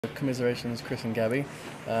Commiserations, Chris and Gabby.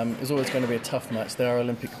 It's always going to be a tough match. They are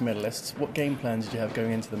Olympic medalists. What game plan did you have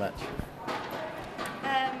going into the match?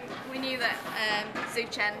 We knew that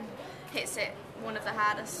Chen hits it one of the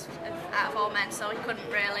hardest out of all men, so he couldn't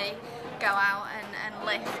really go out and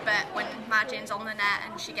lift. But when Margin's on the net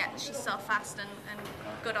and she's so fast and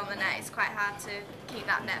good on the net, it's quite hard to keep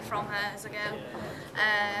that net from her as a girl.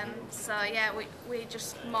 So yeah, we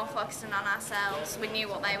just more focusing on ourselves. We knew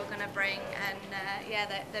what they were going to bring, and yeah,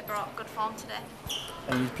 they brought good form today.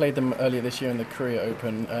 And you played them earlier this year in the Korea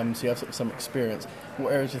Open, so you have some experience.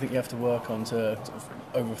 What areas do you think you have to work on to sort of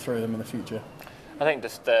overthrow them in the future? I think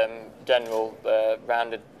just general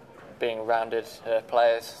being rounded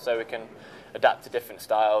players, so we can adapt to different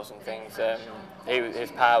styles and things.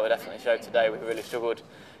 His power definitely showed today. We really struggled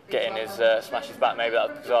getting his smashes back. Maybe that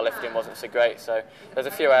was because our lifting wasn't so great. So there's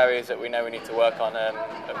a few areas that we know we need to work on.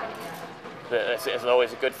 It's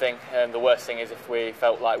always a good thing. The worst thing is if we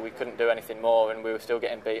felt like we couldn't do anything more and we were still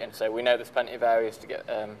getting beaten. So we know there's plenty of areas to get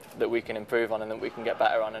that we can improve on and that we can get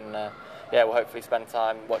better on. And yeah, we'll hopefully spend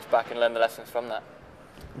time, watch back and learn the lessons from that.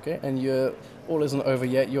 Okay, and all isn't over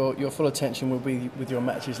yet. Your full attention will be with your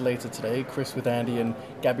matches later today. Chris with Andy and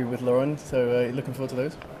Gabby with Lauren. So looking forward to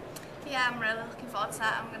those? Yeah, I'm really looking forward to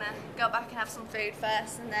that. I'm going to go back and have some food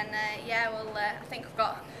first, and then yeah, I think we've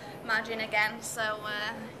got Margin again. So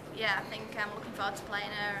yeah, I think I'm looking forward to playing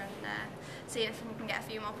her and seeing if we can get a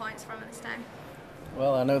few more points from her this time.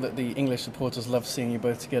 Well, I know that the English supporters love seeing you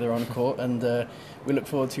both together on court, and we look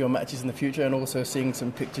forward to your matches in the future and also seeing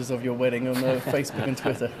some pictures of your wedding on Facebook and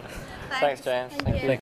Twitter. Thanks, James. Thank you.